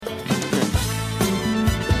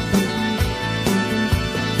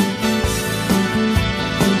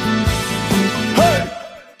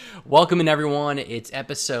Welcome in, everyone. It's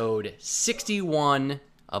episode 61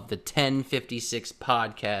 of the 1056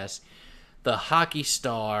 podcast, the hockey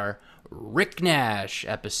star Rick Nash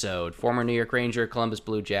episode. Former New York Ranger, Columbus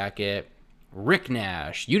Blue Jacket, Rick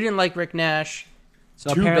Nash. You didn't like Rick Nash?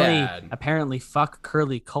 So Too bad. apparently, fuck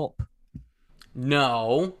Curly Culp.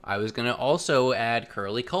 No, I was going to also add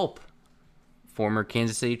Curly Culp, former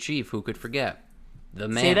Kansas City Chief. Who could forget? The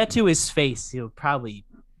man. Say that to his face. He'll probably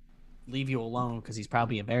leave you alone because he's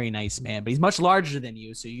probably a very nice man, but he's much larger than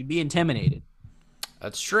you, so you'd be intimidated.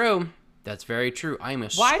 That's true. That's very true. I'm a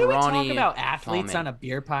Why do we talk scrawny about athletes comment. on a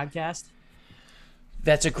beer podcast?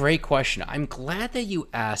 That's a great question. I'm glad that you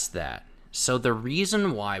asked that. So the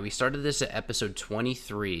reason why we started this at episode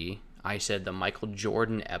 23, I said the Michael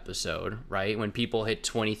Jordan episode, right? When people hit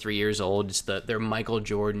 23 years old, it's their Michael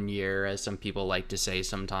Jordan year, as some people like to say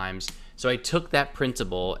sometimes. So I took that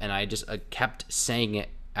principle and I just kept saying it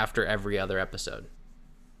after every other episode.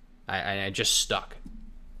 I just stuck.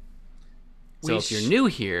 So if you're new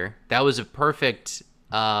here, that was a perfect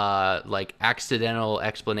accidental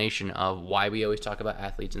explanation of why we always talk about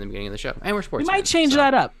athletes in the beginning of the show. And we're sports We might fans, change so.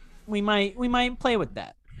 that up. We might play with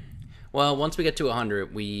that. Well, once we get to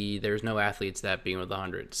 100, there's no athletes that begin with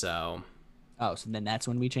 100. So, Oh, so then that's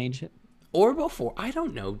when we change it. or before, I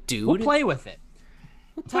don't know, dude. We'll play with it.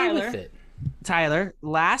 We'll play Tyler. with it. Tyler,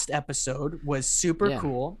 last episode was super Yeah.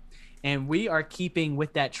 cool, and we are keeping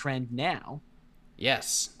with that trend now.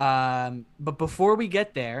 Yes. But before we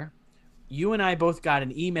get there, you and I both got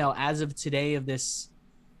an email as of today of this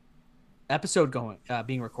episode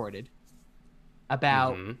being recorded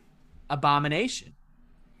about Abomination.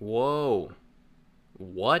 Whoa.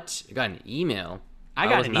 What? You got an email? I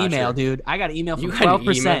got was an not email, sure. dude. I got an email from You got an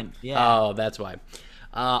 12%. email? Yeah. Oh, that's why.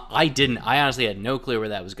 I didn't. I honestly had no clue where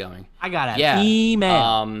that was going. I got an Yeah.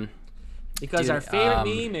 email. Because dude, our favorite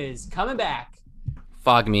meme is coming back.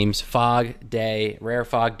 Fog memes. Fog Day. Rare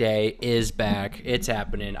Fog Day is back. It's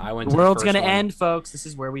happening. I went The to world's the first going to one. end, folks. This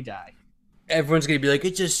is where we die. Everyone's gonna be like,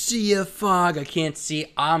 it's a sea of fog. I can't see.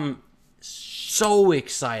 I'm so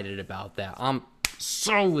excited about that. I'm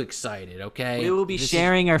so excited. Okay, We will be This is-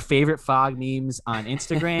 sharing our favorite fog memes on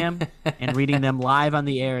Instagram and reading them live on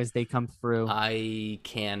the air as they come through. I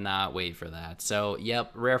cannot wait for that. So,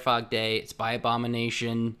 yep, Rare Fog Day. It's by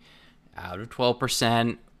Abomination. Out of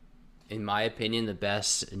 12%, in my opinion, the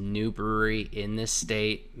best new brewery in this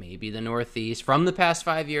state, maybe the Northeast, from the past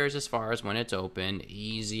 5 years as far as when it's open.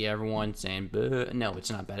 Easy, everyone saying, no,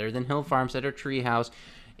 it's not better than Hill Farmstead or Treehouse.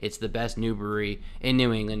 It's the best new brewery in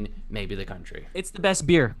New England, maybe the country. It's the best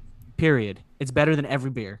beer, period. It's better than every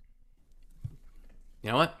beer. You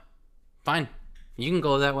know what? Fine. You can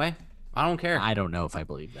go that way. I don't care. I don't know if I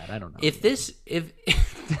believe that. I don't know. If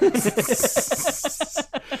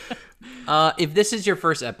this is your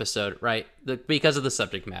first episode, right? Because of the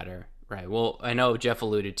subject matter, right? Well, I know Jeff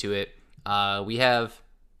alluded to it. We have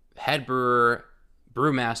head brewer,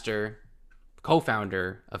 brewmaster,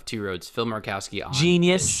 co-founder of Two Roads, Phil Markowski, on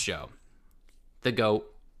Genius. this show. The GOAT,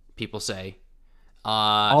 people say.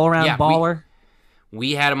 All around baller.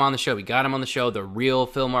 We had him on the show. We got him on the show. The real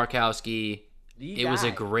Phil Markowski. It was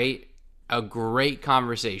a great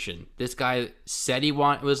conversation. This guy said he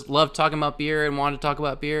loved talking about beer and wanted to talk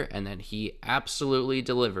about beer, and then he absolutely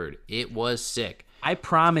delivered. It was sick. I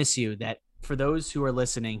promise you that for those who are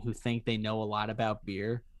listening who think they know a lot about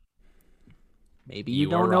beer, maybe you You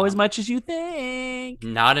don't are know wrong. as much as you think.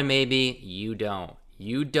 Not a maybe. You don't.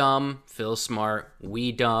 You dumb. Phil smart.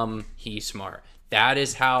 We dumb. He smart. That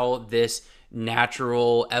is how this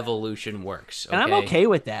natural evolution works. Okay? And I'm okay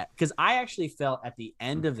with that because I actually felt at the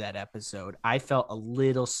end of that episode, I felt a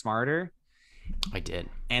little smarter. I did.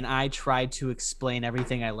 And I tried to explain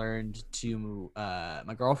everything I learned to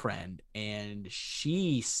my girlfriend, and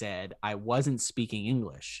she said I wasn't speaking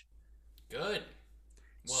English. Good.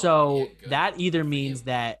 So that either means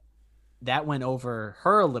that went over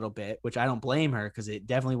her a little bit, which I don't blame her because it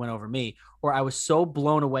definitely went over me, or I was so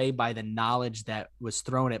blown away by the knowledge that was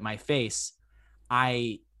thrown at my face,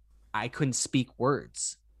 I couldn't speak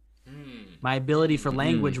words. My ability for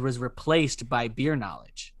language was replaced by beer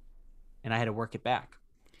knowledge, and I had to work it back.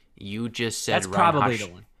 You just said That's probably the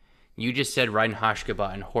one. You just said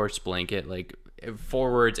Reinhashkebot and horse blanket like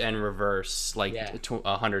forwards and reverse like Yeah.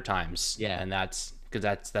 100 times. Yeah. And that's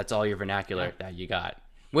because that's all your vernacular that you got,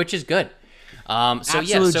 which is good. So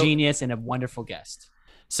Absolute genius and a wonderful guest.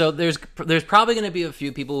 So there's probably going to be a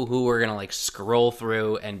few people who are going to like scroll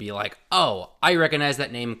through and be like, oh, I recognize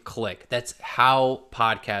that name, click. That's how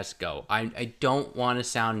podcasts go. I don't want to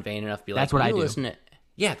sound vain enough to be like, That's what I do. Listen to,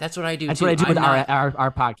 Yeah, that's what I do. That's too. what I do I'm with not-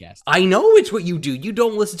 our podcast. I know it's what you do. You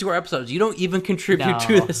don't listen to our episodes. You don't even contribute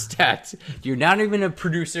to No. the stats. You're not even a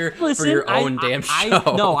producer Listen, for your own damn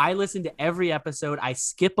show. No, I listen to every episode. I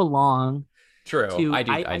skip along. True. I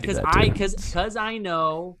do that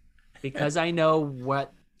too. Because I know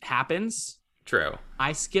what happens. True.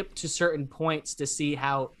 I skip to certain points to see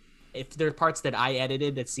how, if there are parts that I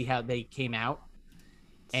edited that see how they came out,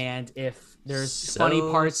 and if there's funny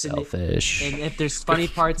parts selfish. and if there's funny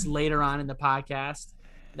parts later on in the podcast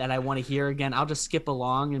that I want to hear again, I'll just skip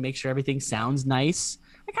along and make sure everything sounds nice.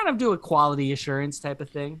 I kind of do a quality assurance type of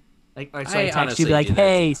thing. Like, so I text you, be like,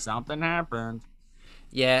 "Hey, something happened."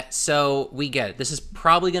 Yeah, so we get it. This is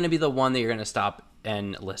probably going to be the one that you're going to stop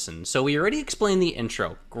and listen. So we already explained the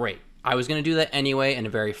intro. Great. I was going to do that anyway in a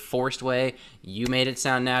very forced way. You made it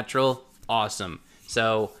sound natural. Awesome.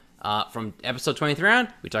 So from episode 23 on,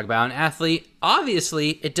 we talk about an athlete.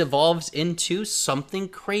 Obviously, it devolves into something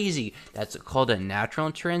crazy. That's called a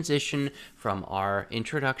natural transition from our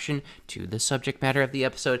introduction to the subject matter of the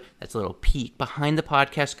episode. That's a little peek behind the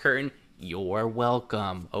podcast curtain. You're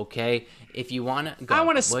welcome, okay? If you want to go. I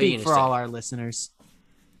want to speak for all our listeners.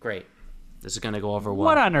 Great. This is going to go over well.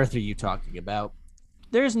 What on earth are you talking about?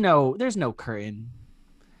 There's no curtain.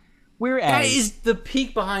 That is the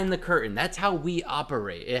peek behind the curtain. That's how we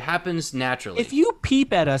operate. It happens naturally. If you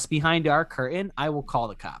peep at us behind our curtain, I will call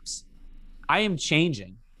the cops. I am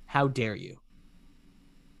changing. How dare you?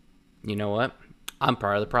 You know what? I'm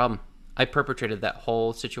part of the problem. I perpetrated that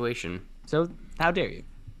whole situation. So how dare you?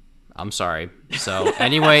 I'm sorry. So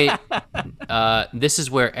anyway, this is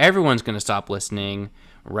where everyone's going to stop listening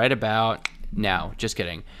right about now. Just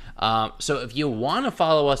kidding. So if you want to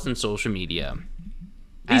follow us on social media,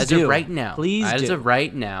 as of right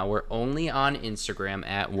now, we're only on Instagram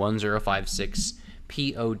at 1056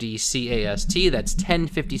 PODCAST. That's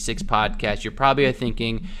 1056 podcast. You're probably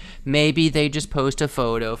thinking maybe they just post a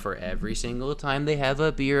photo for every single time they have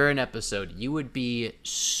a beer or an episode. You would be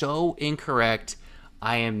so incorrect.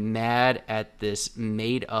 I am mad at this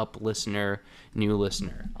made-up new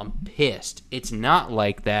listener. I'm pissed. It's not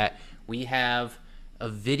like that. We have a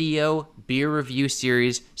video beer review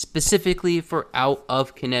series specifically for Out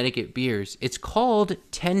of Connecticut beers. It's called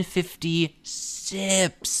 1050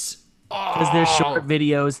 Sips. Because they're short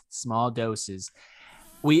videos, small doses.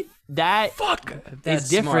 That is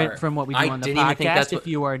different from what we do on the podcast. If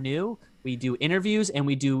you are new, we do interviews and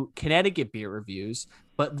we do Connecticut beer reviews,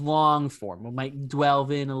 but long form. We might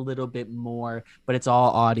delve in a little bit more, but it's all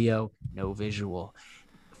audio, no visual.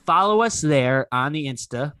 Follow us there on the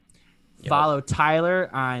Insta. Yep. Follow Tyler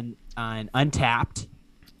on Untapped.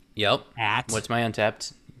 Yep. At what's my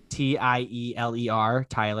Untapped? TIELER,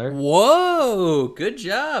 Tyler. Whoa, good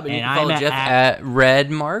job. And you can follow Jeff at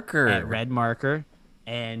Red Marker. At Red Marker.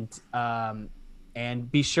 And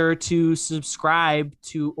be sure to subscribe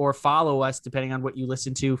to or follow us, depending on what you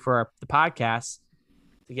listen to for the podcast,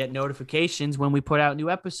 to get notifications when we put out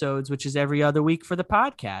new episodes, which is every other week for the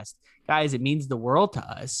podcast. Guys, it means the world to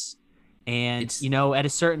us. And, at a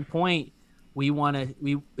certain point,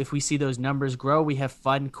 if we see those numbers grow, we have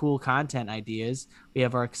fun, cool content ideas. We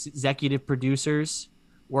have our executive producers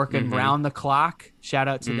working round the clock. Shout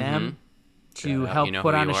out to them to help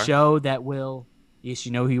put on a show that will, yes,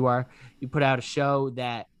 you know who you are. You put out a show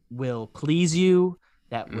that will please you,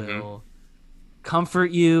 that will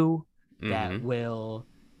comfort you, that will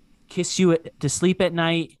kiss you to sleep at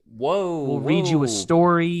night. We'll read you a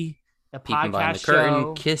story. A peeking behind podcast the curtain,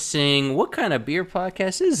 show. Kissing. What kind of beer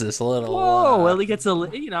podcast is this? A little. Whoa! Well, it gets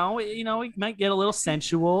it might get a little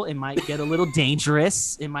sensual. It might get a little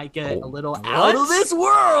dangerous. It might get a little out of this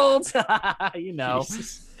world.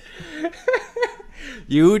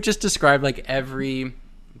 You just described like every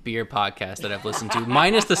beer podcast that I've listened to,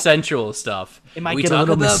 minus the sensual stuff. It might get a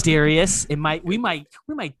little mysterious. We might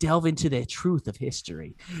delve into the truth of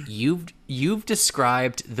history. You've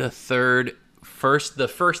described the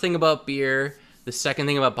first thing about beer, the second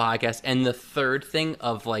thing about podcast, and the third thing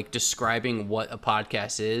of like describing what a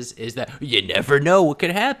podcast is that you never know what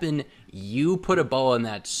could happen. You put a bow on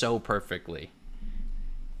that so perfectly.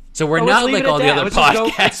 So we're not like all the other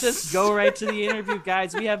podcasts. Let's just go right to the interview,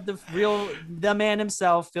 guys. We have the man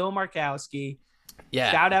himself, Phil Markowski.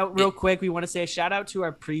 Yeah. Shout out real quick. We want to say a shout out to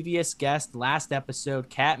our previous guest, last episode,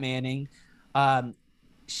 Kat Manning.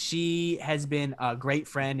 She has been a great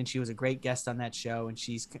friend, and she was a great guest on that show. And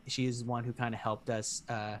she is the one who kind of helped us.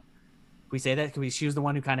 We say that she was the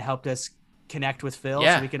one who kind of helped us connect with Phil,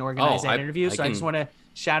 so we can organize that interview. So I just want to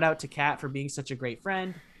shout out to Kat for being such a great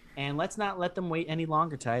friend. And let's not let them wait any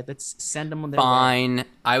longer, Ty. Let's send them on their way. Fine.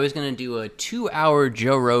 I was going to do a 2-hour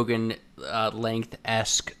Joe Rogan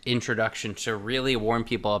length-esque introduction to really warm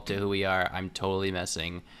people up to who we are. I'm totally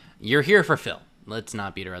messing. You're here for Phil. Let's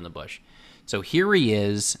not beat around the bush. So here he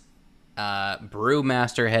is,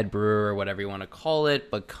 brewmaster, head brewer, or whatever you want to call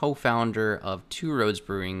it, but co-founder of Two Roads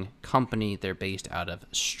Brewing Company. They're based out of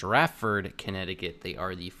Stratford, Connecticut. They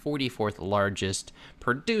are the 44th largest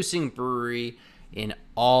producing brewery in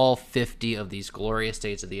all 50 of these glorious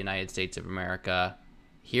states of the United States of America.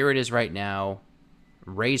 Here it is right now.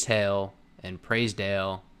 Raise hail and praise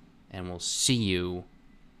Dale, and we'll see you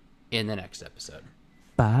in the next episode.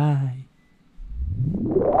 Bye.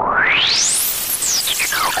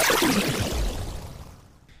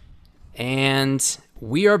 And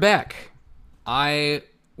we are back. I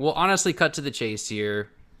will honestly cut to the chase here.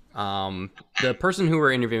 The person who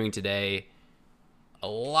we're interviewing today, a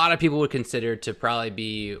lot of people would consider to probably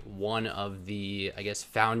be one of the, I guess,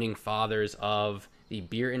 founding fathers of the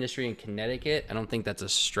beer industry in Connecticut. I don't think that's a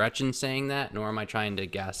stretch in saying that, nor am I trying to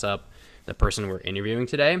gas up the person we're interviewing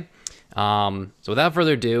today. So without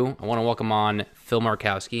further ado, I want to welcome on Phil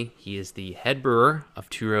Markowski. He is the head brewer of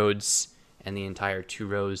Two Roads and the entire Two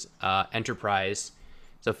Roads enterprise.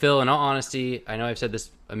 So Phil, in all honesty, I know I've said this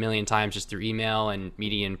a million times just through email and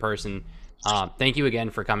meeting in person. Thank you again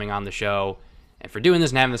for coming on the show and for doing this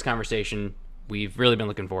and having this conversation. We've really been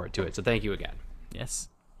looking forward to it. So thank you again. Yes.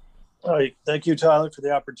 All right. Thank you, Tyler, for the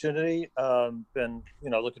opportunity. Been,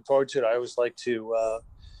 looking forward to it. I always like to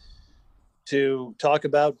talk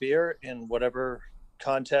about beer in whatever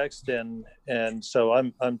context. And so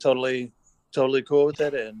I'm totally cool with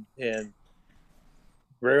it. And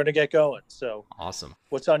we're going to get going. So awesome.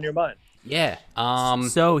 What's on your mind? Yeah.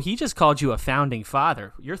 So he just called you a founding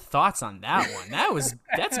father. Your thoughts on that one?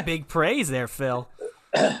 That's big praise there, Phil.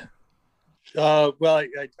 Well,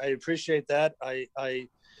 I appreciate that. I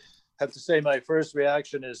have to say my first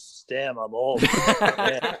reaction is, damn, I'm old.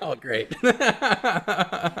 Oh, great.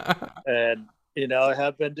 And, I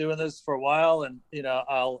have been doing this for a while, and,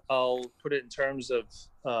 I'll put it in terms of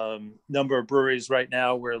number of breweries right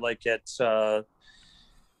now. We're like at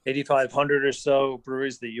 8,500 or so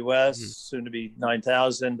breweries in the U.S., soon to be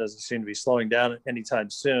 9,000. Doesn't seem to be slowing down anytime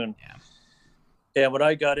soon. Yeah. And when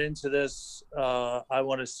I got into this, I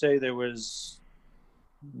want to say there was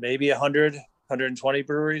maybe 100, 120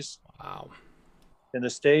 breweries. Wow. In the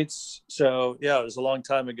States. So yeah, it was a long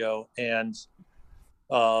time ago. And,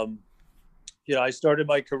 I started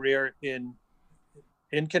my career in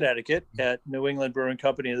Connecticut at New England Brewing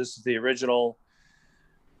Company. This is the original,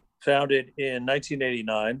 founded in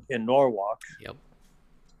 1989 in Norwalk. Yep.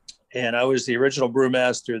 And I was the original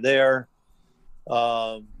brewmaster there.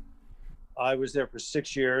 I was there for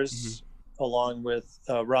 6 years, along with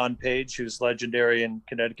Ron Page, who's legendary in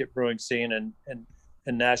Connecticut brewing scene and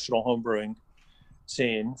national home brewing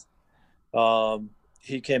scene.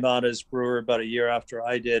 He came on as brewer about a year after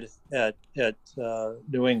I did at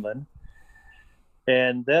New England.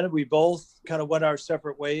 And then we both kind of went our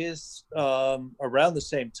separate ways around the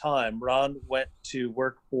same time. Ron went to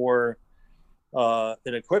work for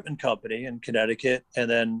an equipment company in Connecticut, and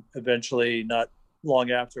then eventually, not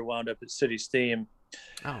long after, wound up at City Steam.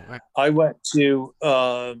 Oh, right. I went to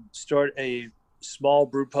start a small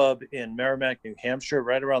brew pub in Merrimack, New Hampshire,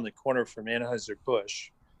 right around the corner from Anheuser-Busch.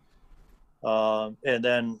 And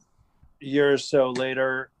then a year or so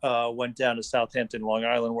later, went down to Southampton, Long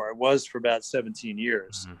Island, where I was for about 17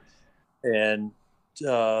 years. And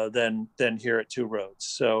then here at Two Roads.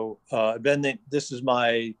 So this is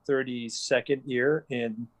my 32nd year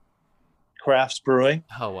in crafts brewing.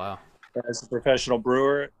 Oh, wow. As a professional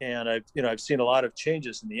brewer, and I've seen a lot of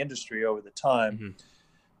changes in the industry over the time.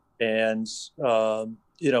 And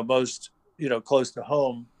most close to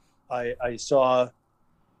home, I saw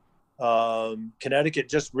Connecticut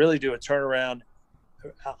just really do a turnaround.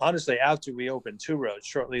 Honestly, after we opened Two Roads,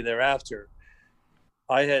 shortly thereafter,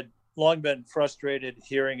 I had long been frustrated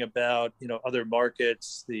hearing about other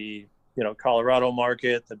markets, the Colorado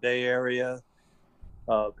market, the Bay Area,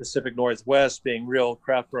 Pacific Northwest being real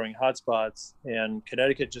craft brewing hotspots, and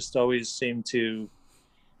Connecticut just always seemed to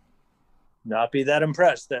not be that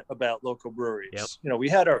impressed about local breweries. Yep. We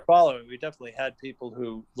had our following. We definitely had people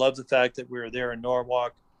who loved the fact that we were there in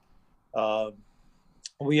Norwalk.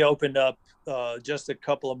 We opened up just a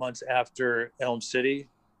couple of months after Elm City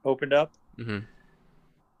opened up.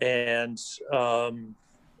 And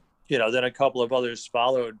then a couple of others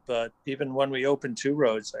followed. But even when we opened Two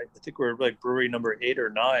Roads, I think we were like brewery number 8 or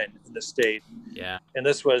 9 in the state. Yeah. And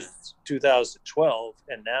this was 2012.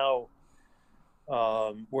 And now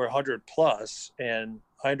were 100 plus, and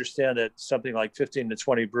I understand that something like 15 to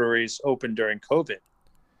 20 breweries opened during COVID.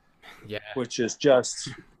 Yeah, which is just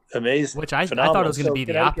amazing. Which I phenomenal. thought it was going to So be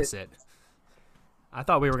the Connecticut- opposite. I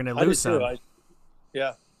thought we were going to I lose did too. some.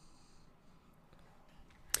 Yeah.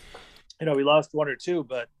 We lost one or two,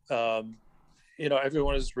 but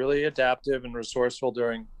everyone was really adaptive and resourceful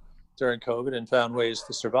during COVID and found ways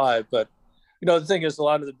to survive. But the thing is, a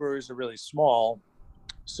lot of the breweries are really small,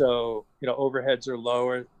 so overheads are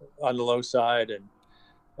lower on the low side, and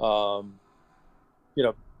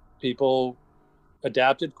people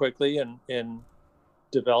adapted quickly and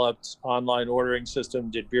developed online ordering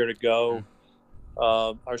system, did beer to go,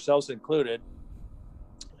 ourselves included,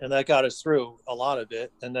 and that got us through a lot of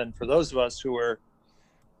it. And then for those of us who were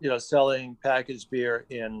selling packaged beer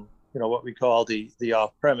in what we call the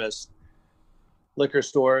off-premise liquor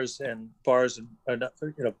stores and bars, and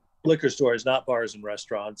liquor stores, not bars and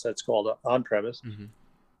restaurants, that's called on-premise.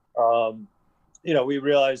 We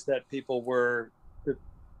realized that people were,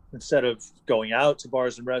 instead of going out to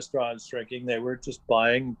bars and restaurants drinking, they were just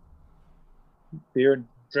buying beer and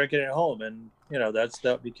drinking it at home, and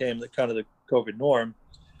that became the kind of the COVID norm.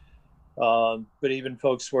 But even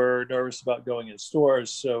folks were nervous about going in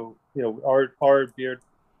stores, so our beer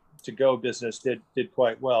to go business did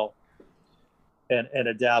quite well, and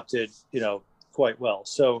adapted quite well.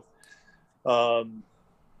 So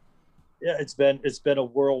it's been a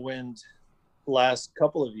whirlwind last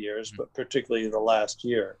couple of years, but particularly the last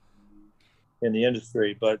year in the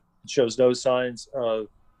industry, but it shows no signs of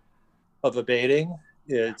abating.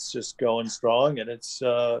 It's just going strong, and it's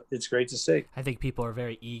great to see. I think people are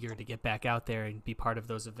very eager to get back out there and be part of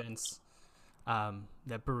those events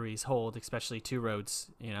that breweries hold, especially Two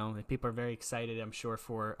Roads. People are very excited, I'm sure,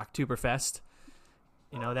 for Oktoberfest.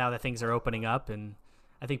 Now that things are opening up, and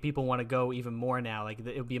I think people want to go even more now. Like,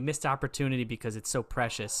 it would be a missed opportunity because it's so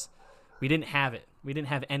precious. We didn't have it. We didn't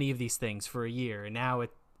have any of these things for a year, and now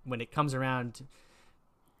when it comes around,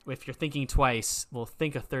 if you're thinking twice, well,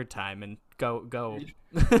 think a third time and go go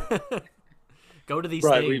to these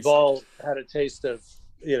right things. We've all had a taste of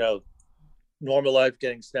normal life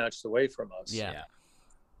getting snatched away from us. Yeah.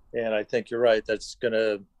 And I think you're right.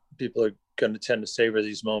 People are gonna tend to savor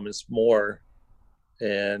these moments more,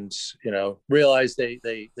 and realize they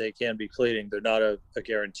can be fleeting. They're not a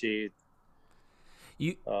guarantee.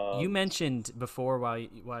 You mentioned before, while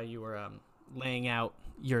you were laying out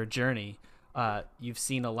your journey, you've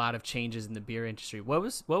seen a lot of changes in the beer industry. What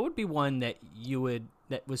would be one that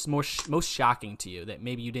was most shocking to you, that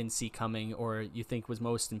maybe you didn't see coming, or you think was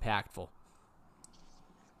most impactful?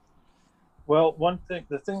 Well,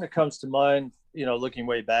 the thing that comes to mind, looking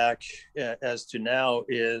way back as to now,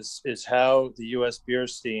 is how the U.S. beer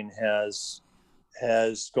scene has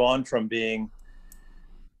gone from being,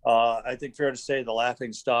 I think fair to say, the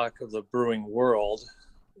laughing stock of the brewing world,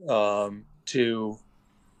 to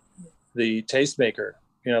the tastemaker,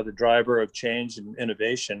 the driver of change and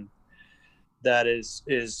innovation that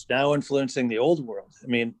is now influencing the old world. I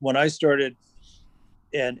mean, when I started,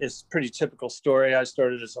 and it's a pretty typical story, I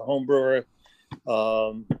started as a home brewer.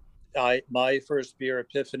 My first beer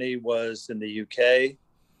epiphany was in the UK,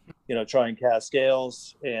 trying cask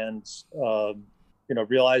ales, and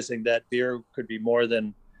realizing that beer could be more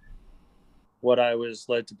than what I was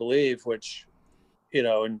led to believe, which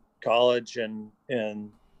in college and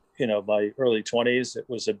my early 20s, it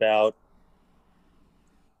was about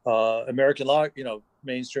American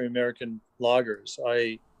mainstream American lagers.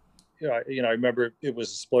 I remember it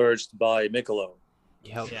was a splurge to buy Michelob.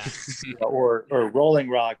 Yep. Yeah. Or Rolling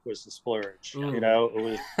Rock was the splurge. Ooh. It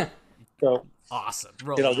was so Awesome.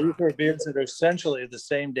 these are beers that are essentially the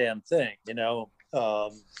same damn thing.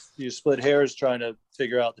 You split hairs trying to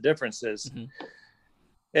figure out the differences. Mm-hmm.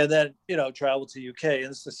 And then travel to UK, and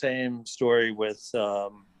it's the same story with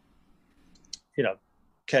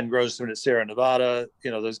Ken Grossman at Sierra Nevada.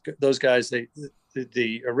 Those guys.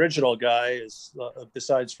 The original guy is,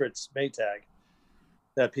 besides Fritz Maytag,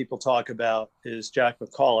 that people talk about, is Jack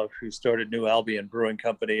McAuliffe, who started New Albion Brewing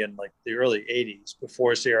Company in like the early 80s,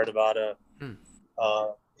 before Sierra Nevada.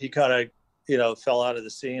 He kind of fell out of the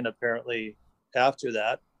scene apparently after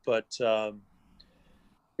that, but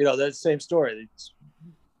that same story.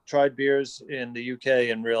 Tried beers in the UK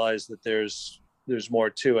and realized that there's more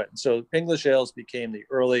to it. And so English ales became the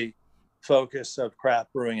early focus of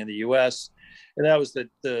craft brewing in the US, and that was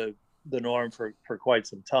the norm for quite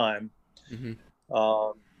some time. Mm-hmm.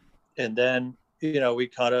 And then we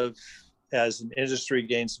kind of, as an industry,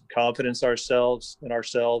 gained some confidence ourselves,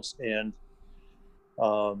 and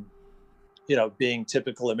being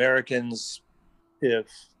typical Americans, if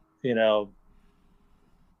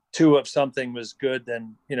 2 of something was good,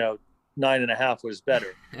 then 9.5 was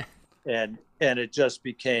better. and it just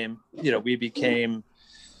became, we became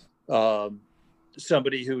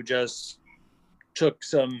somebody who just took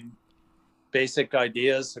some basic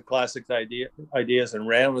ideas, the classic ideas, and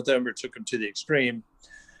ran with them or took them to the extreme.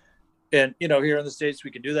 And here in the States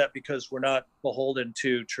we can do that because we're not beholden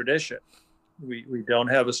to tradition. We don't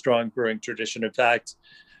have a strong brewing tradition. In fact,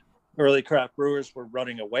 early craft brewers were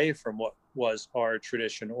running away from what was our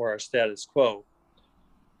tradition or our status quo.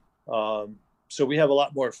 So we have a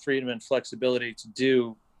lot more freedom and flexibility to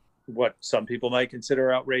do what some people might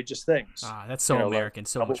consider outrageous things. That's so American,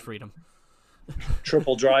 so much freedom.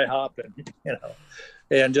 Triple dry hop,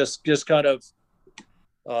 and just kind of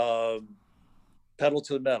pedal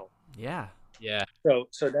to the metal. Yeah. So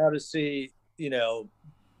now to see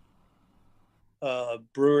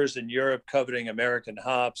brewers in Europe coveting American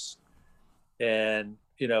hops, and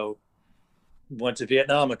went to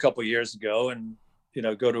Vietnam a couple years ago, and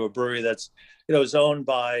go to a brewery that's is owned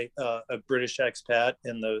by a British expat,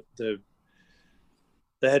 and the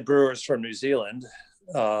head brewers from New Zealand,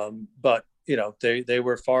 but they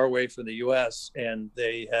were far away from the U.S. and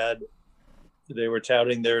they were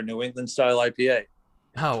touting their New England style IPA.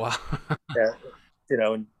 Oh wow!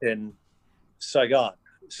 In Saigon.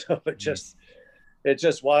 So it's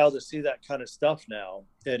just wild to see that kind of stuff now.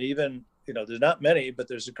 And even there's not many, but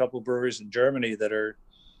there's a couple breweries in Germany that are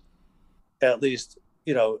at least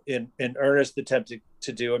in earnest attempting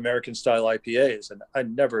to do American style IPAs, and I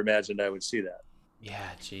never imagined I would see that. Yeah,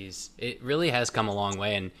 geez, it really has come a long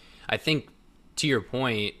way. And I think, to your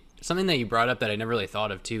point, something that you brought up that I never really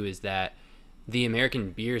thought of too is that the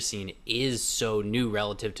American beer scene is so new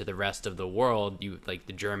relative to the rest of the world. You like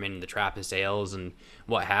the German, the Trappist ales, and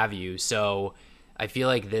what have you. So I feel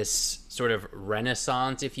like this sort of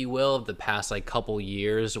renaissance, if you will, of the past like couple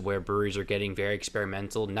years, where breweries are getting very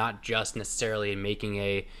experimental, not just necessarily in making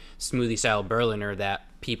a smoothie style Berliner that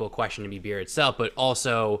people question to be beer itself, but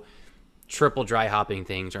also triple dry hopping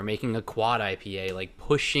things or making a quad IPA, like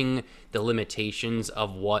pushing the limitations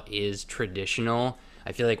of what is traditional.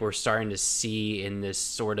 I feel like we're starting to see in this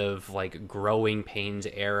sort of like growing pains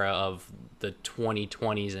era of the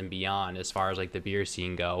 2020s and beyond, as far as like the beer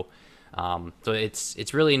scene go. So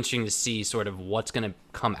it's really interesting to see sort of what's going to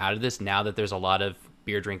come out of this now that there's a lot of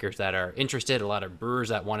beer drinkers that are interested, a lot of brewers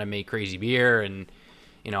that want to make crazy beer, and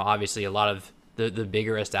obviously a lot of the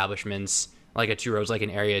bigger establishments like a Two Roads, like an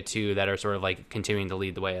Area 2, that are sort of like continuing to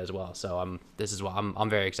lead the way as well. So this is what I'm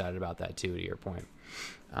very excited about that too, to your point.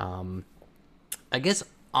 I guess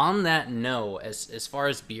on that note, as far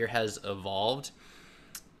as beer has evolved,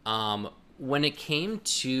 when it came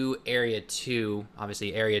to Area 2,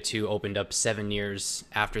 obviously Area 2 opened up 7 years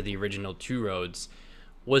after the original Two Roads.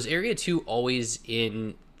 Was Area 2 always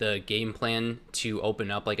in the game plan to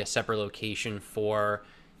open up like a separate location for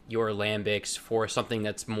your lambics, for something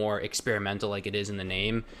that's more experimental like it is in the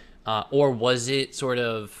name? Or was it sort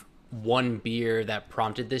of one beer that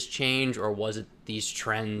prompted this change, or was it these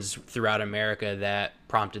trends throughout America that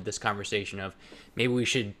prompted this conversation of maybe we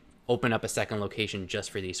should open up a second location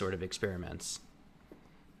just for these sort of experiments?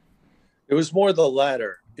 It was more the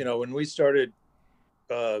latter. When we started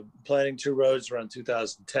planning Two Roads around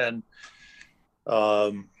 2010,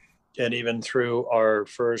 and even through our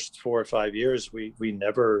first 4 or 5 years, we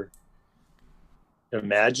never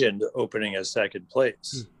imagined opening a second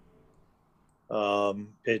place.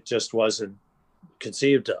 It just wasn't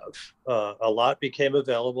conceived of. A lot became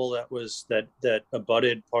available that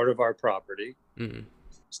abutted part of our property. Mm-hmm.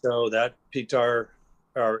 So that piqued our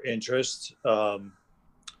interest.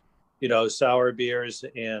 Sour beers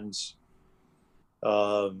and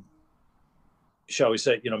shall we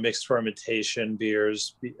say, mixed fermentation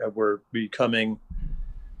beers were becoming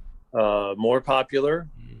more popular.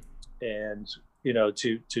 And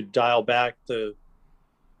to dial back to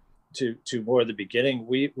more of the beginning,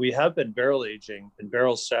 we have been barrel aging and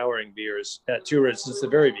barrel souring beers at Two Roads since the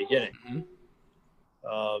very beginning. Mm-hmm.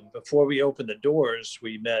 Before we opened the doors,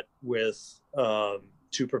 we met with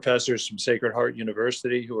 2 professors from Sacred Heart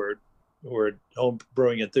University who are home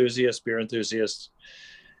brewing enthusiasts, beer enthusiasts,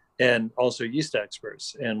 and also yeast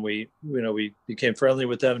experts. And we became friendly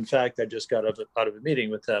with them. In fact, I just got out of a meeting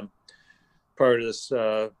with them prior to this,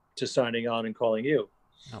 to signing on and calling you.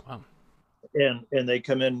 Oh wow! And they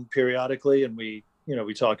come in periodically, and we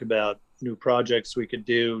talk about new projects we could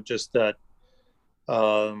do. Just that.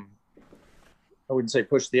 I wouldn't say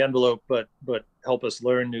push the envelope, but help us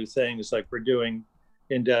learn new things. Like we're doing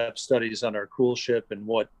in-depth studies on our coolship and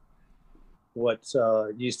what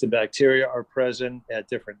yeast and bacteria are present at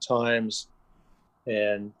different times.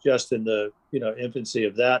 And just in the infancy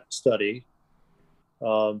of that study,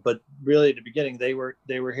 But really, at the beginning, they were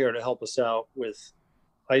here to help us out with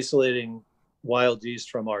isolating wild yeast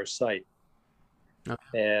from our site,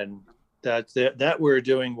 and that we're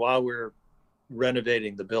doing while we're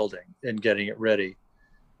renovating the building and getting it ready.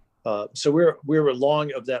 So we were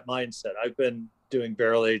long of that mindset. I've been doing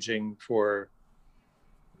barrel aging for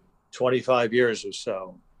 25 years or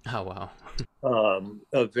so. Oh, wow.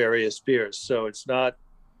 Of various beers. So it's not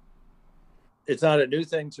a new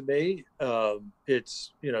thing to me.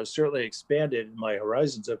 It's, certainly expanded. My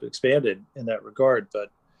horizons have expanded in that regard,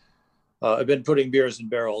 but I've been putting beers in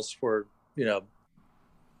barrels for,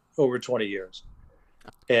 over 20 years.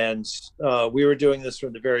 And we were doing this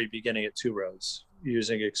from the very beginning at Two Roads,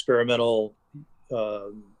 using experimental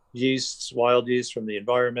yeasts, wild yeast from the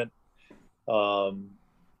environment,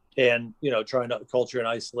 and trying to culture and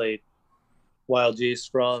isolate wild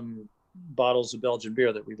yeast from bottles of Belgian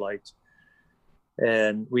beer that we liked.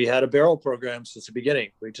 And we had a barrel program since the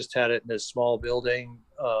beginning. We just had it in a small building,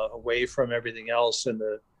 away from everything else. And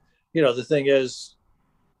the thing is,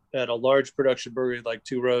 at a large production brewery like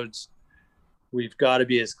Two Roads, we've got to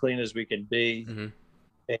be as clean as we can be. Mm-hmm.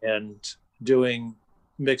 And doing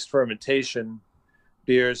mixed fermentation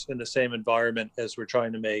beers in the same environment as we're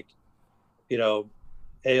trying to make,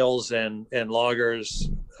 ales and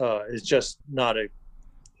lagers, is just not a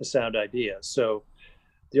sound idea. So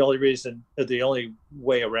the only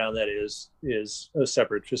way around that is a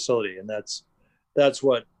separate facility. And that's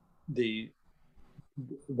what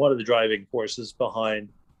one of the driving forces behind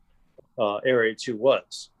Area 2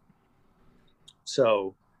 was.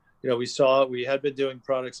 So, we had been doing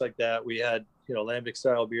products like that. We had, lambic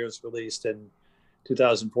style beers released in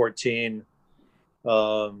 2014.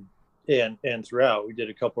 And throughout, we did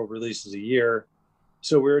a couple of releases a year.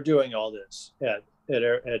 So we were doing all this at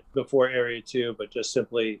before Area 2, but just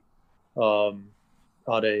simply on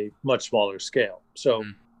a much smaller scale. So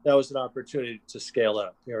that was an opportunity to scale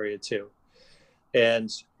up Area 2.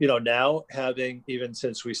 And, now having, even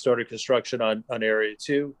since we started construction on Area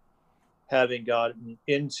 2, having gotten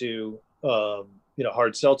into,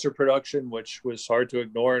 hard seltzer production, which was hard to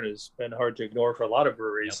ignore and has been hard to ignore for a lot of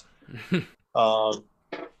breweries. Yep.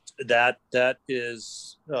 That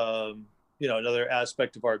is, another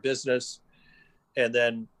aspect of our business. And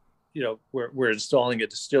then, we're installing a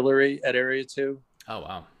distillery at Area 2. Oh,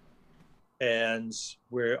 wow. And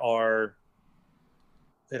we are,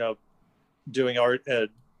 doing our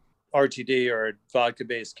RTD, or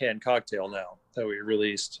vodka-based canned cocktail now that we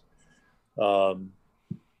released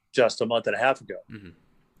just a month and a half ago. Mm-hmm.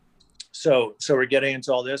 So we're getting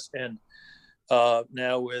into all this, and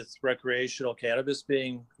now with recreational cannabis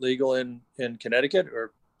being legal in Connecticut,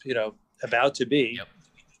 or about to be, yep.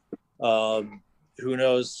 Who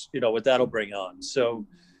knows what that'll bring on. So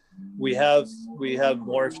we have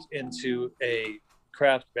morphed into a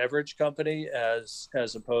craft beverage company as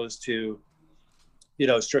opposed to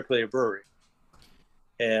strictly a brewery.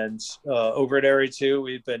 And over at Area 2,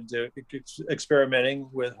 we've been experimenting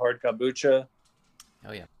with hard kombucha.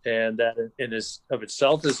 Oh yeah. And that in of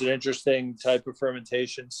itself is an interesting type of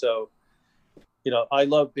fermentation. So, I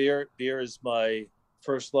love beer. Beer is my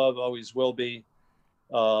first love, always will be.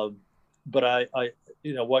 But I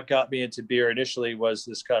what got me into beer initially was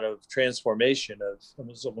this kind of transformation of, it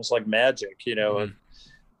was almost like magic, mm-hmm. of,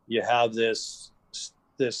 you have this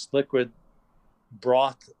liquid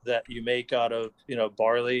broth that you make out of,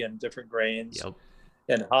 barley and different grains, yep.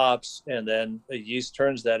 and hops, and then a yeast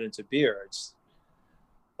turns that into beer. It's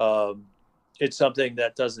something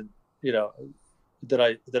that doesn't,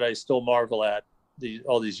 that I still marvel at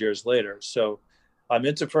all these years later. So I'm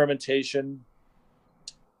into fermentation.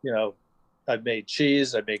 I've made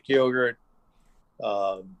cheese, I make yogurt.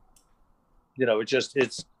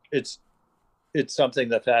 It's something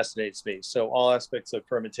that fascinates me. So all aspects of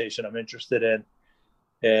fermentation I'm interested in,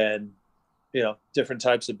 and, different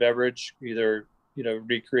types of beverage, either,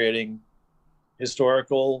 recreating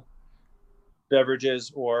historical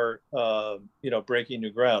beverages or, breaking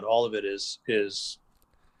new ground. All of it is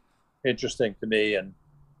interesting to me. And,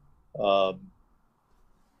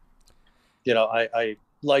 I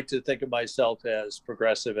like to think of myself as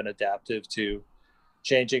progressive and adaptive to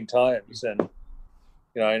changing times. And,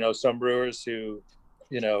 I know some brewers who,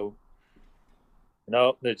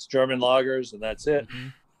 it's German lagers and that's it. Mm-hmm.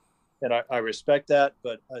 And I respect that,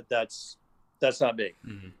 but that's not me.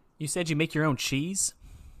 Mm-hmm. You said you make your own cheese?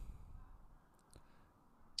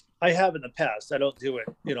 I have in the past. I don't do it,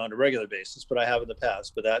 on a regular basis, but I have in the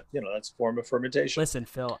past. But that, that's a form of fermentation. Listen,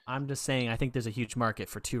 Phil, I'm just saying, I think there's a huge market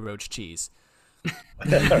for Two Roads cheese.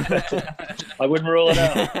 I wouldn't rule it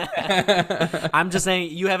out. I'm just saying,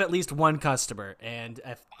 you have at least one customer, and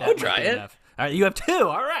if I'll try it. Enough. All right, you have 2.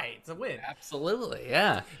 All right, it's a win. Absolutely,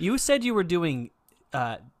 yeah. You said you were doing,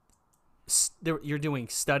 you're doing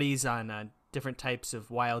studies on different types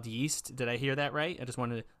of wild yeast. Did I hear that right? I just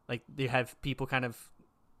wanted to, you have people kind of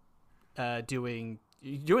doing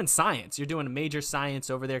science. You're doing a major science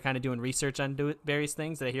over there, kind of doing research on various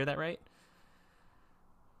things. Did I hear that right?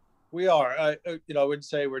 We are. I wouldn't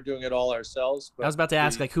say we're doing it all ourselves. But I was about to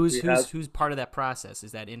ask, who's part of that process?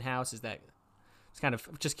 Is that in-house? Is that? It's kind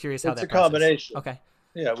of just curious how that. It's a combination. Okay.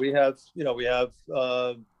 Yeah, we have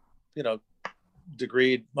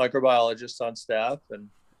degreed microbiologists on staff, and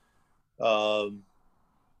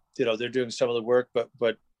they're doing some of the work.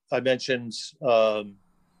 But I mentioned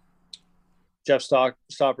Jeff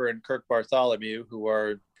Stopper and Kirk Bartholomew, who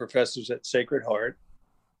are professors at Sacred Heart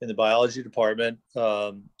in the biology department.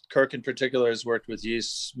 Kirk in particular has worked with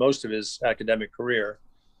yeast most of his academic career.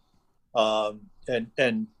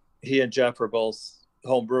 And he and Jeff are both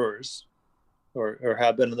home brewers or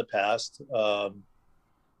have been in the past. I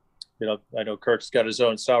know Kirk's got his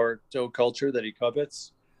own sourdough culture that he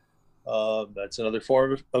covets. That's another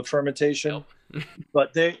form of fermentation. Yep.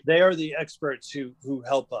 But they are the experts who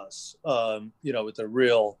help us, with a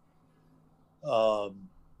real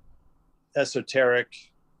esoteric,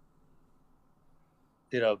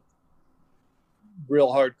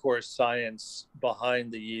 real hardcore science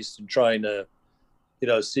behind the yeast and trying to,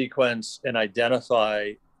 sequence and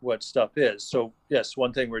identify what stuff is. So yes,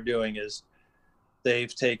 one thing we're doing is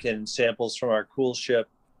they've taken samples from our cool ship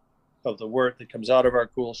of the wort that comes out of our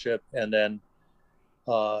cool ship, and then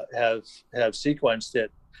have sequenced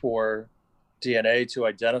it for DNA to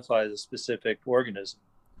identify the specific organism.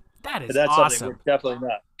 That's awesome. Something we're definitely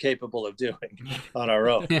not capable of doing on our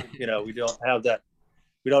own. We don't have that.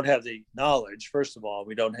 We don't have the knowledge, first of all.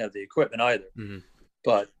 We don't have the equipment either. Mm-hmm.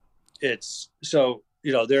 But it's so,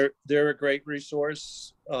 they're a great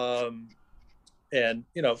resource. And,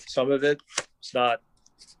 some of it's not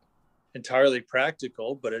entirely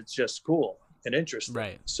practical, but it's just cool and interesting.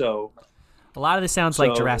 Right. So a lot of this sounds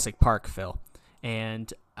like Jurassic Park, Phil.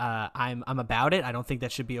 And I'm about it. I don't think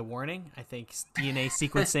that should be a warning. I think DNA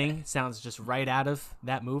sequencing sounds just right out of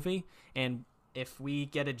that movie. And if we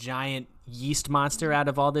get a giant yeast monster out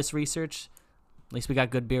of all this research, at least we got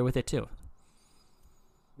good beer with it too.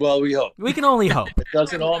 Well, we hope. We can only hope. It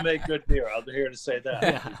doesn't all make good beer. I'm here to say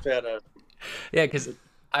that. Yeah, because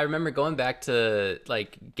I remember going back to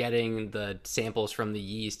getting the samples from the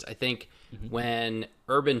yeast. I think when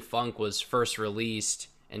Urban Funk was first released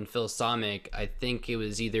and Phil Sommick, I think it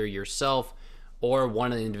was either yourself or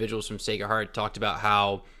one of the individuals from Sacred Heart talked about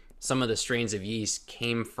how some of the strains of yeast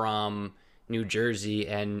came from New Jersey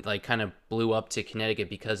and kind of blew up to Connecticut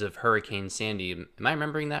because of Hurricane Sandy. Am I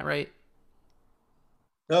remembering that right?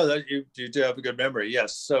 No, you do have a good memory.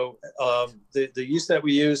 Yes. So the yeast that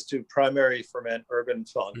we use to primary ferment Urban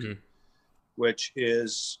Funk, which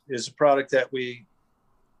is a product that we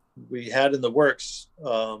had in the works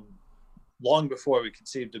long before we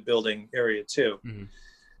conceived of building Area 2.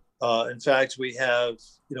 In fact, we have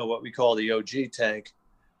what we call the OG tank,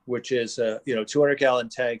 which is a 200-gallon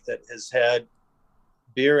tank that has had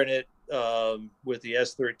beer in it with the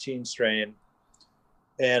S13 strain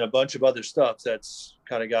and a bunch of other stuff that's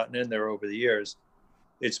kind of gotten in there over the years.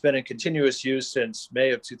 It's been in continuous use since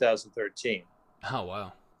May of 2013. Oh,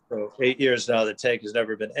 wow. So 8 years now, the tank has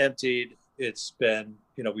never been emptied. It's been,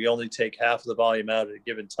 we only take half of the volume out at a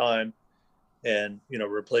given time and,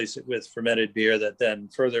 replace it with fermented beer that then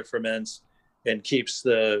further ferments and keeps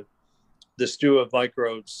the stew of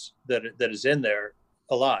microbes that is in there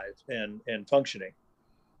alive and functioning.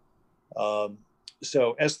 So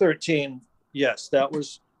S13, yes, that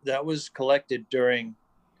was collected during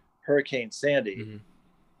Hurricane Sandy.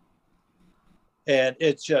 And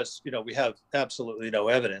it's just, we have absolutely no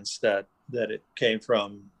evidence that it came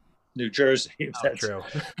from New Jersey. That's true.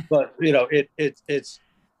 But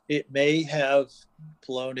it may have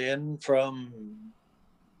flown in from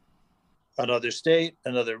another state,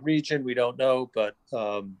 another region. We don't know, but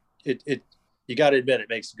you got to admit it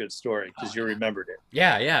makes a good story because you remembered it.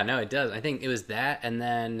 Yeah, no, it does. I think it was that, and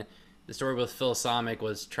then the story with Phil Sommick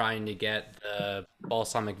was trying to get the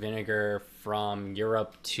balsamic vinegar from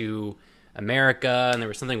Europe to America, and there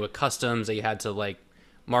was something with customs that you had to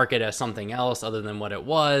market as something else other than what it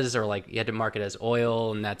was, or you had to market as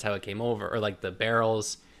oil, and that's how it came over, or the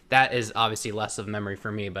barrels. That is obviously less of memory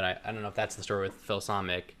for me, but I don't know if that's the story with Phil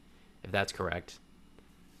Sommick, if that's correct.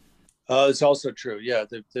 It's also true. Yeah,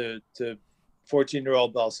 the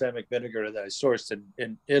 14-year-old balsamic vinegar that I sourced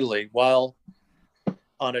in Italy while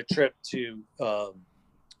on a trip to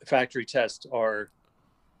factory test our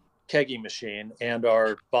kegging machine and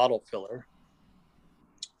our bottle filler.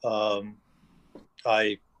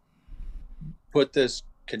 I put this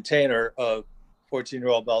container of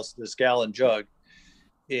 14-year-old Bals, this gallon jug,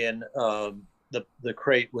 in the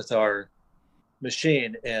crate with our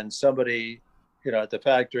machine, and somebody, at the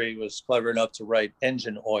factory was clever enough to write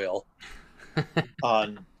engine oil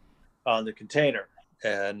on the container,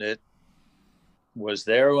 and it was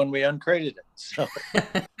there when we uncrated it. So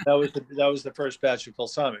that was the first batch of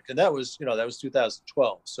balsamic, and that was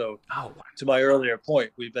 2012. So to my earlier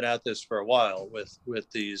point, we've been at this for a while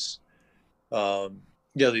with these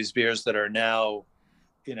these beers that are now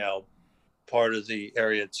part of the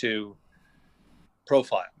Area 2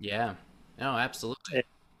 profile. Yeah. No, absolutely. And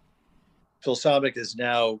balsamic is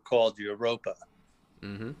now called Europa.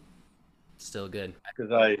 Mm-hmm. Still good.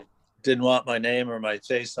 Because I didn't want my name or my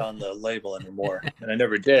face on the label anymore. And I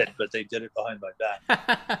never did, but they did it behind my back.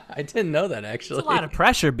 I didn't know that, actually. It's a lot of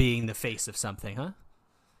pressure being the face of something,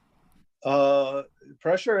 huh?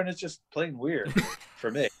 Pressure, and it's just plain weird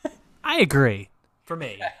for me. I agree. For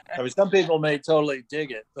me. I mean, some people may totally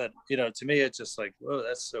dig it, but, to me, it's just like, whoa,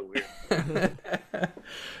 that's so weird.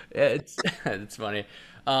 Yeah, it's funny.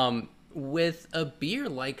 With a beer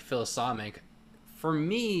like Philosamic, for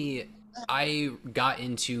me, I got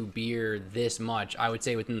into beer this much, I would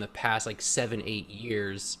say within the past 7-8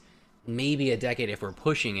 years, maybe a decade if we're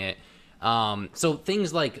pushing it. So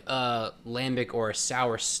things like lambic or a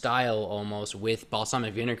sour style almost with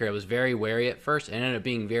balsamic vinegar, I was very wary at first. It ended up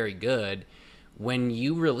being very good. When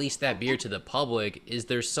you release that beer to the public, is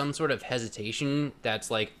there some sort of hesitation that's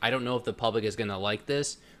like, I don't know if the public is going to like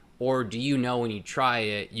this? Or do you know when you try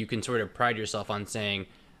it, you can sort of pride yourself on saying,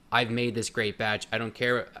 I've made this great batch. I don't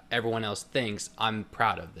care what everyone else thinks. I'm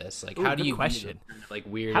proud of this. Like, how do you question?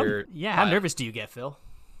 Weirder? How nervous do you get, Phil?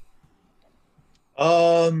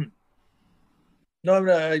 No,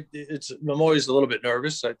 I'm always a little bit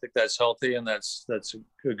nervous. I think that's healthy, and that's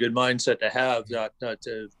a good mindset to have. Not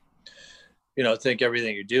to, think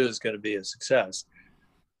everything you do is going to be a success.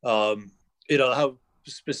 How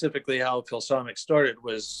specifically how Philosamic started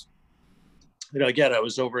was, again, I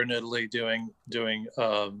was over in Italy doing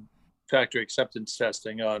factory acceptance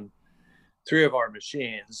testing on 3 of our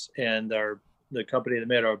machines, and the company that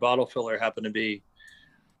made our bottle filler happened to be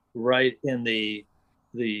right in the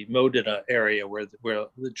Modena area where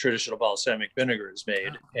the traditional balsamic vinegar is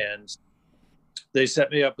made. And they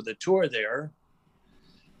set me up with a tour there.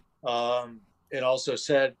 It also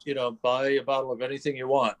said, buy a bottle of anything you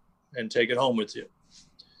want and take it home with you.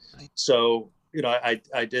 So,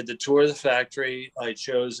 I did the tour of the factory. I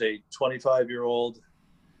chose a 25-year-old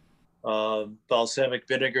balsamic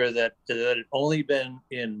vinegar that had only been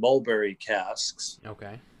in mulberry casks.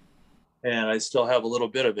 Okay. And I still have a little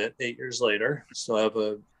bit of it 8 years later. Still have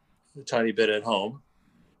a tiny bit at home.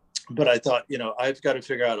 But I thought, I've got to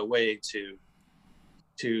figure out a way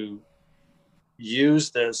to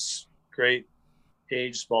use this great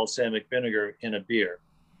aged balsamic vinegar in a beer.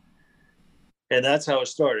 And that's how it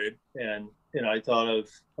started. And, I thought of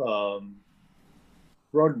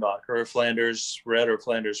Rodenbach, or Flanders Red or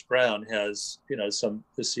Flanders Brown has, some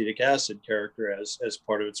acetic acid character as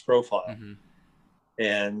part of its profile. Mm-hmm.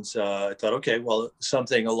 And I thought, okay, well,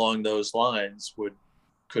 something along those lines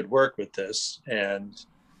could work with this. And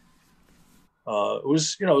it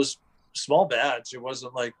was a small batch. It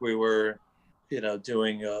wasn't like we were,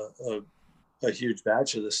 doing a huge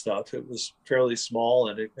batch of this stuff. It was fairly small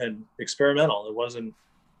and experimental. It wasn't,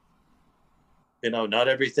 not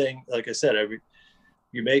everything. Like I said,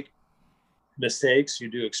 you make mistakes, you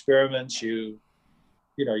do experiments, you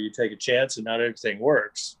take a chance, and not everything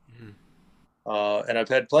works. Mm-hmm. And I've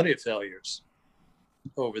had plenty of failures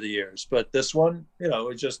over the years, but this one,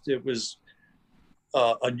 it was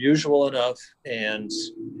unusual enough, and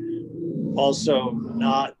also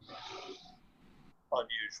not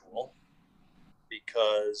unusual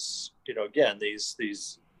because, again,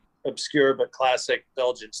 these obscure but classic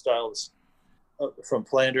Belgian styles from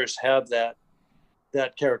Flanders have that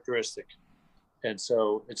characteristic. And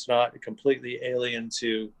so it's not completely alien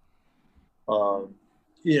to,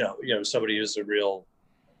 somebody who's a real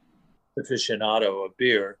aficionado of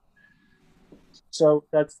beer. So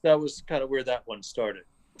that was kind of where that one started.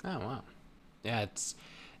 Oh, wow. Yeah,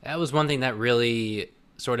 that was one thing that really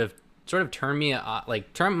sort of turned me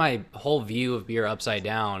turned my whole view of beer upside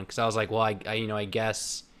down, because I was like, well, I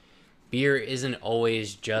guess beer isn't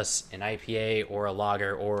always just an IPA or a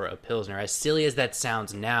lager or a Pilsner. As silly as that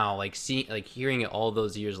sounds now, hearing it all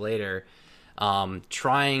those years later,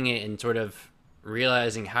 trying it and sort of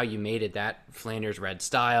realizing how you made it that Flanders Red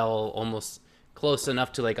style, almost close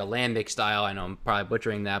enough to like a lambic style. I know I'm probably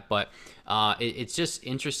butchering that, but it's just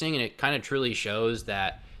interesting, and it kind of truly shows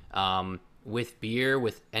that with beer,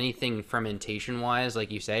 with anything fermentation wise,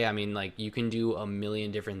 like you say, I mean, like you can do a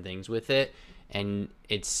million different things with it, and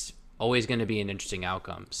it's always going to be an interesting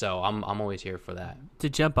outcome. So I'm always here for that. To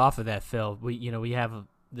jump off of that, Phil, we have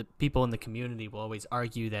the people in the community will always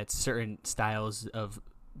argue that certain styles of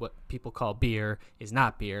what people call beer is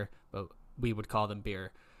not beer, but we would call them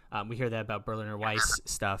beer. We hear that about Berliner Weiss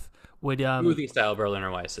stuff. Would Smoothie style Berliner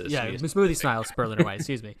Weisses. yeah, smoothie style Berliner Weiss,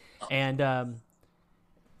 excuse me. And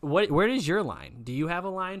where is your line? Do you have a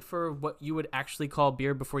line for what you would actually call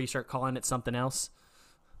beer before you start calling it something else?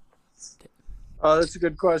 That's a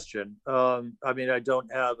good question. I mean, I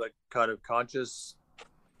don't have a kind of conscious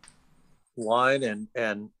line,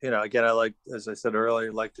 and again, I like, as I said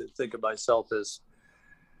earlier, like to think of myself as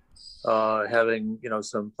having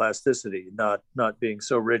some plasticity, not being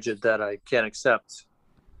so rigid that I can't accept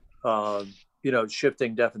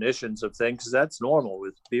shifting definitions of things, because that's normal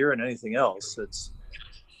with beer and anything else.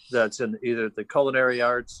 That's in either the culinary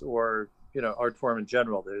arts or art form in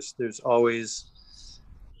general. There's always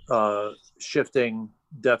shifting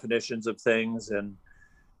definitions of things,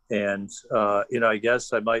 and I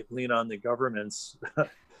guess I might lean on the government's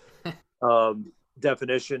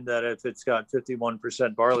definition that if it's got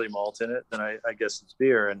 51% barley malt in it, then I guess it's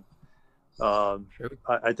beer. And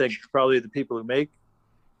I think probably the people who make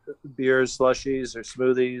beers, slushies, or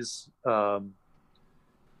smoothies, I'm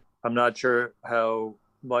not sure how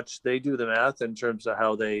much they do the math in terms of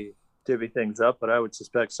how they divvy things up, but I would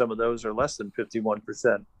suspect some of those are less than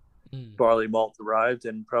 51% barley malt derived,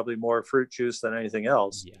 and probably more fruit juice than anything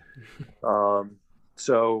else. Yeah.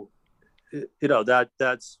 So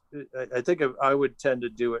that's I think I would tend to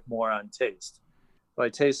do it more on taste. If I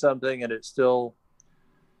taste something and it's still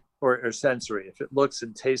or sensory, if it looks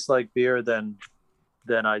and tastes like beer, then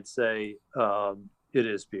I'd say it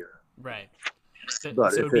is beer. Right. So it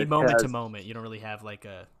But would be moment to has- moment. You don't really have like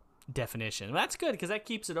a definition. Well, that's good because that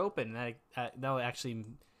keeps it open. That'll actually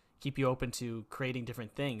keep you open to creating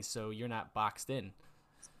different things, so you're not boxed in.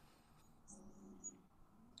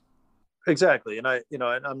 Exactly. And I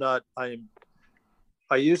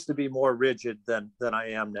used to be more rigid than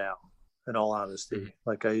I am now, in all honesty.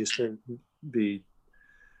 Like I used to be,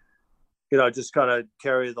 just kind of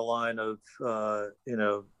carry the line of,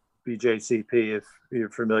 BJCP, if you're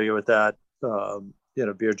familiar with that,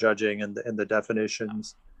 beer judging and the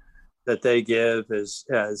definitions that they give as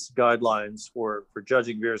guidelines for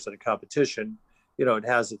judging beers in a competition. It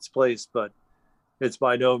has its place, but it's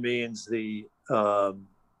by no means the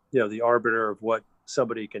arbiter of what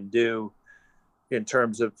somebody can do in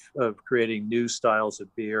terms of creating new styles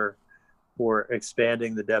of beer or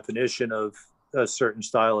expanding the definition of a certain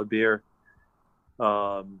style of beer.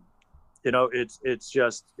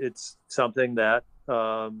 It's something that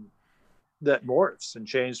that morphs and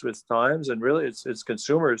changes with times, and really it's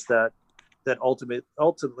consumers that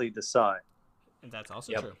ultimately decide. And that's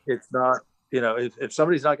also Yep. true. It's not, if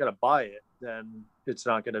somebody's not going to buy it, then it's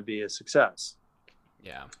not going to be a success.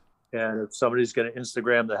 Yeah. And if somebody's going to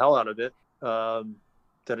Instagram the hell out of it,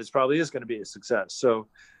 then it probably is going to be a success. So,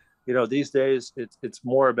 these days it's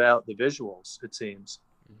more about the visuals, it seems.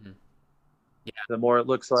 Mm-hmm. The more it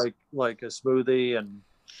looks like a smoothie, and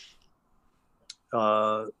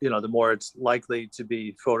the more it's likely to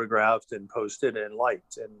be photographed and posted and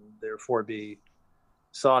liked, and therefore be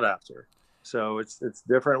sought after. So it's a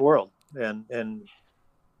different world, and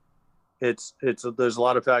it's there's a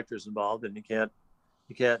lot of factors involved, and you can't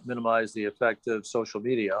minimize the effect of social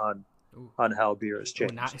media on how beer has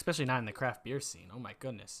changed. Especially not in the craft beer scene. Oh my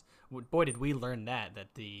goodness. Boy, did we learn that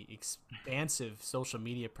the expansive social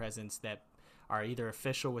media presence that are either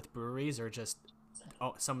official with breweries or just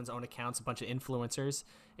someone's own accounts, a bunch of influencers.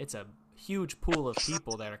 It's a huge pool of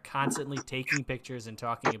people that are constantly taking pictures and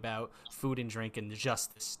talking about food and drink in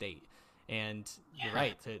just the state. And you're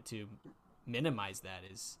right, to minimize that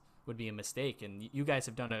would be a mistake. And you guys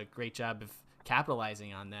have done a great job of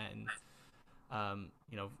capitalizing on that. And,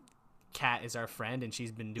 Kat is our friend, and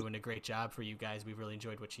she's been doing a great job for you guys. We've really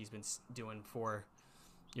enjoyed what she's been doing for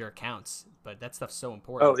your accounts. But that stuff's so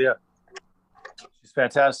important. Oh, yeah. She's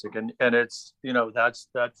fantastic. And it's, that's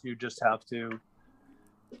you just have to,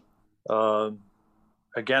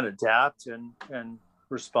 again, adapt and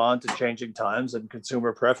respond to changing times and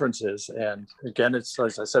consumer preferences. And again, it's,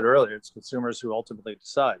 as I said earlier, it's consumers who ultimately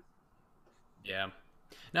decide. Yeah.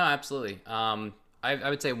 No, absolutely. I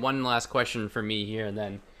would say one last question for me here, and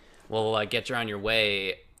then we'll get you on your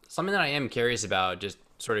way. Something that I am curious about, just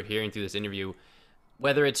sort of hearing through this interview,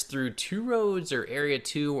 whether it's through Two Roads or Area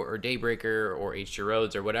 2 or Daybreaker or H2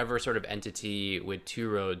 Roads or whatever sort of entity with Two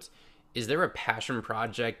Roads, is there a passion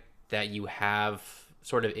project that you have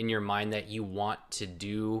sort of in your mind that you want to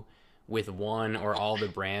do with one or all the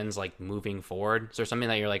brands like moving forward? So something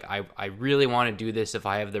that you're like, I really want to do this if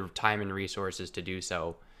I have the time and resources to do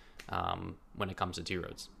so, when it comes to Two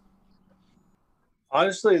Roads?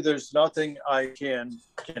 Honestly, there's nothing I can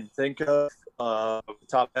think of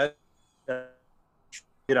top head.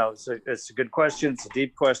 It's a good question. It's a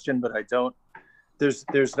deep question, but I don't. There's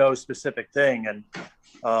no specific thing, and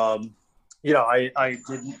I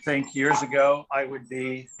didn't think years ago I would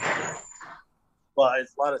be. Well,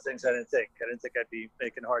 it's a lot of things I didn't think. I didn't think I'd be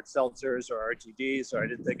making hard seltzers or RTDs, or I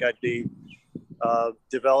didn't think I'd be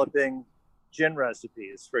developing gin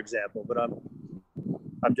recipes, for example. But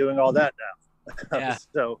I'm doing all that now. Yeah.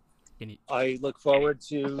 So I look forward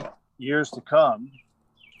to years to come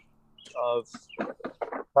of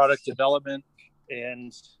product development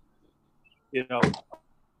and,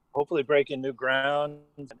 hopefully breaking new ground.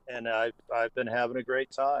 And I've been having a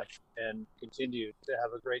great time and continue to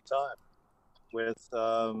have a great time with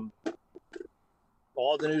all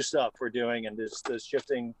the new stuff we're doing and this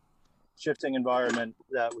shifting environment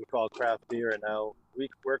that we call craft beer, and now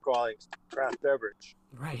we're calling craft beverage.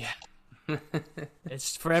 Right. Yeah.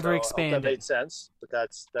 It's forever expanding. That made sense, but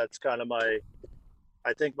that's kind of my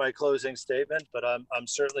closing statement. But I'm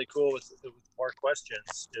certainly cool with more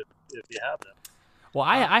questions if you have them. Well,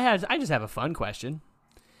 I just have a fun question.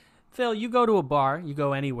 Phil, you go to a bar, you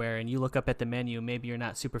go anywhere, and you look up at the menu. Maybe you're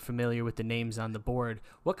not super familiar with the names on the board.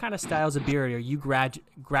 What kind of styles of beer are you gravitated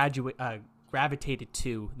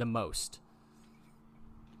to the most?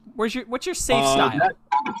 What's your safe style?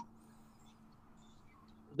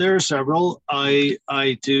 There are several. I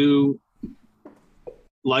do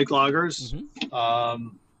like lagers,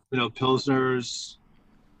 pilsners.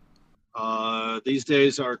 These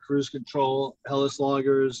days, our Cruise Control Helles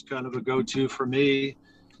lager is kind of a go-to for me.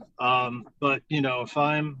 But if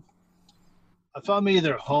I'm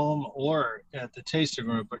either home or at the tasting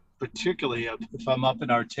room, but particularly if I'm up in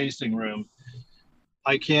our tasting room,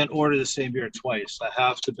 I can't order the same beer twice. I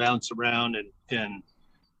have to bounce around and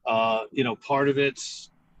part of it's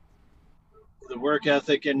the work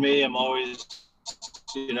ethic in me. I'm always,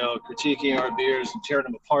 critiquing our beers and tearing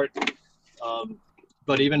them apart.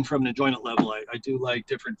 But even from an enjoyment level, I do like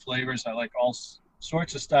different flavors. I like all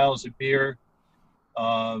sorts of styles of beer.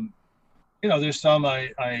 There's some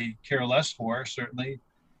I care less for, certainly.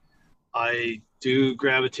 I do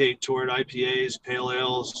gravitate toward IPAs, pale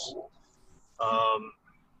ales,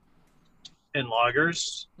 and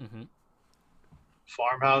lagers,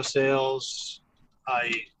 farmhouse ales.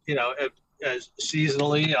 As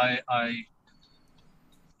seasonally, I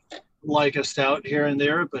like a stout here and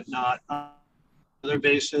there, but not on other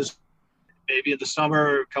bases. Maybe in the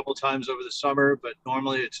summer, a couple times over the summer, but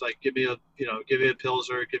normally it's like give me a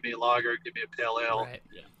pilsner, give me a lager, give me a pale ale, right.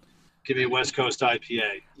 Yeah. Give me a West Coast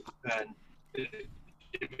IPA, and give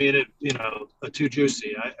me a too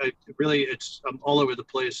juicy. I'm all over the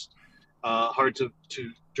place. Hard to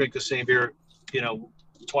drink the same beer,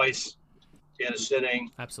 twice in a sitting.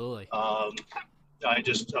 Absolutely. I'm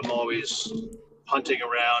always hunting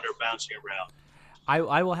around or bouncing around.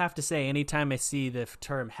 I will have to say, anytime I see the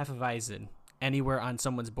term Hefeweizen anywhere on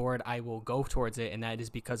someone's board, I will go towards it, and that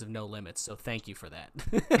is because of No Limits. So thank you for that.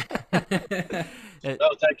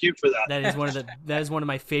 Thank you for that. That is one of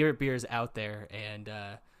my favorite beers out there, and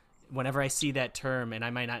whenever I see that term, and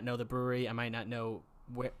I might not know the brewery, I might not know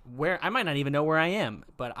where I might not even know where I am,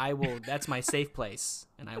 but I will. That's my safe place,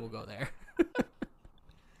 and I will go there.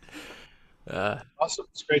 Awesome!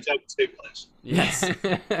 It's great to have a safe place. Yes.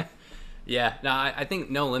 Yeah, no, I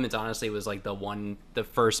think No Limits honestly was like the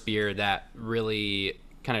first beer that really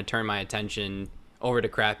kind of turned my attention over to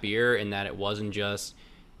craft beer, in that it wasn't just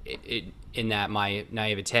in that my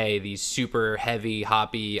naivete, these super heavy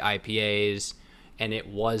hoppy IPAs, and it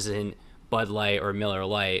wasn't Bud Light or Miller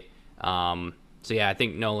Lite. So yeah, I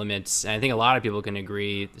think No Limits, and I think a lot of people can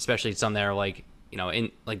agree, especially some that are like,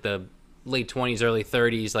 in like the late 20s, early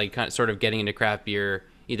 30s, like kind of sort of getting into craft beer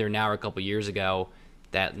either now or a couple years ago,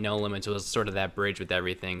 that No Limits was sort of that bridge with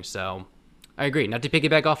everything. So I agree. Not to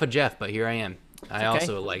piggyback off of Jeff, but here I am. I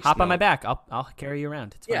also like hop on my back. I'll carry you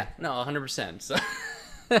around. It's fine. Yeah, no, 100%. So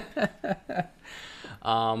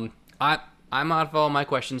I'm out of all my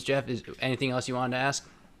questions. Jeff, is anything else you wanted to ask?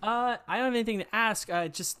 I don't have anything to ask.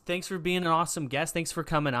 Just thanks for being an awesome guest. Thanks for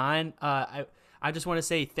coming on. I just want to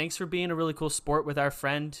say thanks for being a really cool sport with our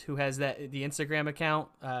friend who has the Instagram account,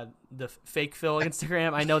 the fake Phil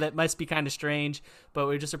Instagram. I know that must be kind of strange, but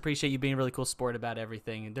we just appreciate you being a really cool sport about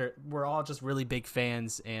everything. And we're all just really big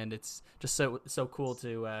fans, and it's just so cool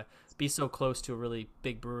to be so close to a really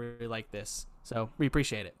big brewery like this. So we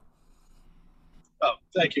appreciate it. Oh,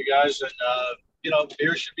 thank you guys. And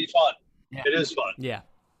beer should be fun. Yeah. It is fun. Yeah.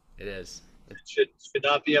 It is. It should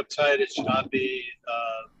not be uptight. It should not be,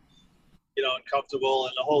 uncomfortable.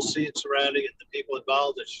 And the whole scene surrounding it, the people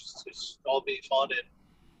involved, it's all be fun and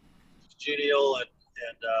genial and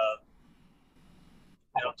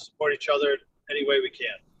support each other any way we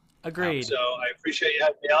can. Agreed. So I appreciate you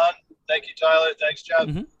having me on. Thank you, Tyler. Thanks, Jeff.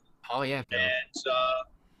 Mhm. Oh yeah. Bill. And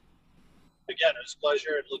again, it was a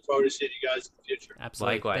pleasure and look forward to seeing you guys in the future.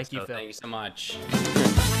 Absolutely. Likewise. Thank you, Phil. Phil. Thank you so much.